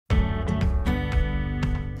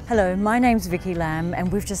Hello, my name's Vicki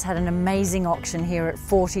and we've just had an amazing auction here at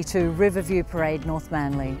 42 Riverview Rd, North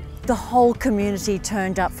Manly. The whole community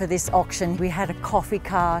turned up for this auction. We had a coffee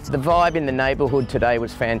cart. The vibe in the neighbourhood today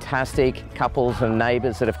was fantastic. Couples and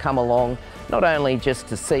neighbours that have come along, not only just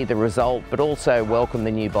to see the result, but also welcome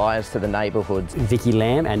the new buyers to the neighbourhood. Vicki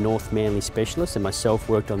Lamb, our North Manly specialist, and myself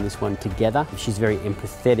worked on this one together. She's very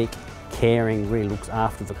empathetic, caring, really looks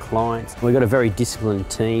after the clients. We've got a very disciplined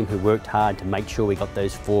team who worked hard to make sure we got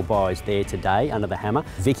those 4 buyers there today under the hammer.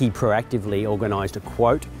 Vicki proactively organised a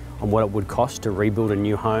quote on what it would cost to rebuild a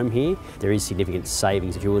new home here. There is significant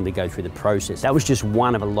savings if you're willing to go through the process. That was just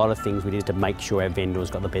one of a lot of things we did to make sure our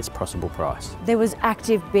vendors got the best possible price. There was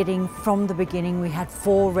active bidding from the beginning. We had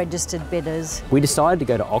 4 registered bidders. We decided to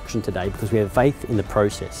go to auction today because we have faith in the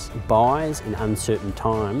process. Buyers in uncertain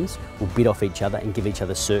times will bid off each other and give each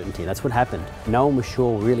other certainty. That's what happened. No one was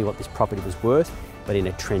sure really what this property was worth, but in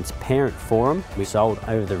a transparent forum, we sold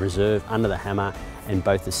over the reserve under the hammer, and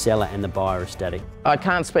both the seller and the buyer are ecstatic. I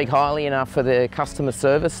can't speak highly enough for the customer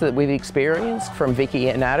service that we've experienced from Vicki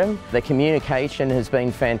and Adam. The communication has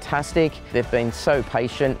been fantastic. They've been so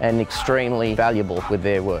patient and extremely valuable with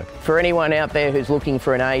their work. For anyone out there who's looking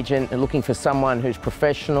for an agent and looking for someone who's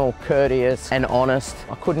professional, courteous and honest,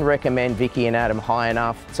 I couldn't recommend Vicki and Adam high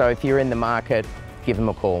enough. So if you're in the market, give them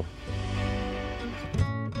a call.